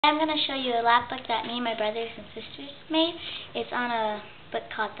I'm going to show you a lap book that me and my brothers and sisters made. It's on a book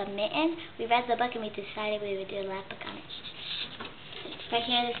called The Mitten. We read the book and we decided we would do a lap book on it. Right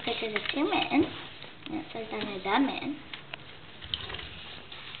here, this picture is two mittens, and it says on it, The Mitten.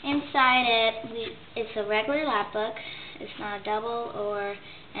 Inside it's a regular lap book. It's not a double or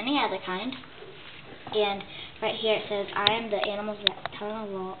any other kind. And right here it says, I am the animals that come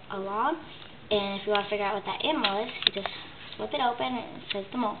along. And if you want to figure out what that animal is, you just flip it open and it says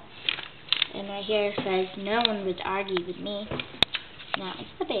the mole. And right here it says, no one would argue with me. Now it's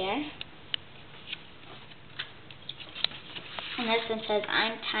the bear. And this one says,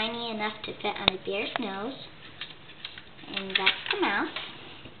 I'm tiny enough to fit on a bear's nose. And that's the mouse.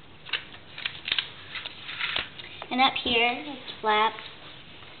 And up here, it's flat.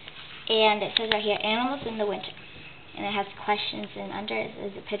 And it says right here, animals in the winter. And it has questions, and under it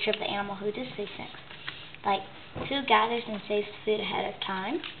is a picture of the animal who does these things. Like, who gathers and saves food ahead of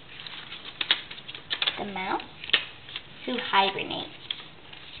time? The mouse. Who hibernates?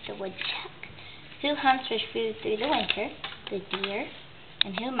 The woodchuck. Who hunts for food through the winter? The deer.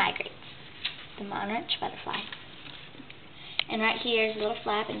 And who migrates? The monarch butterfly. And right here is a little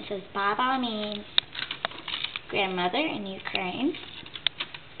flap, and it says, Baba means grandmother in Ukraine.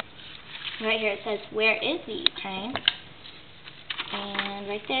 Right here it says, where is the Ukraine? And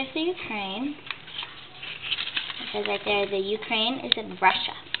right there is the Ukraine. It says right there, the Ukraine is in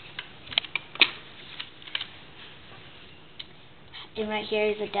Russia. And right here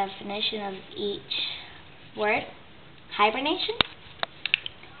is a definition of each word. Hibernation,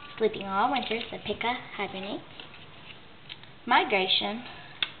 sleeping all winter, the pika hibernates. Migration,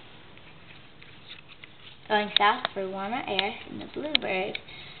 going south for warmer air, and the bluebird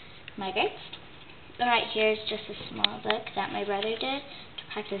migrates. Right here is just a small book that my brother did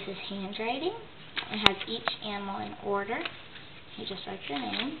to practice his handwriting. It has each animal in order. You just write your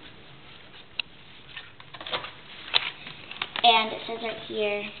name. And it says right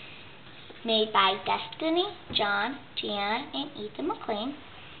here, made by Destiny, John, Gianna, and Ethan McLean.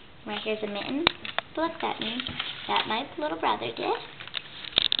 Right here's a Mitten book that my little brother did.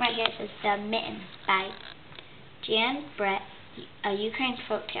 Right here it says The Mitten by Jan Brett, a Ukraine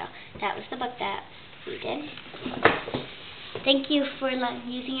folktale. That was the book that we did. Thank you for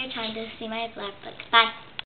using your time to see my lap book. Bye.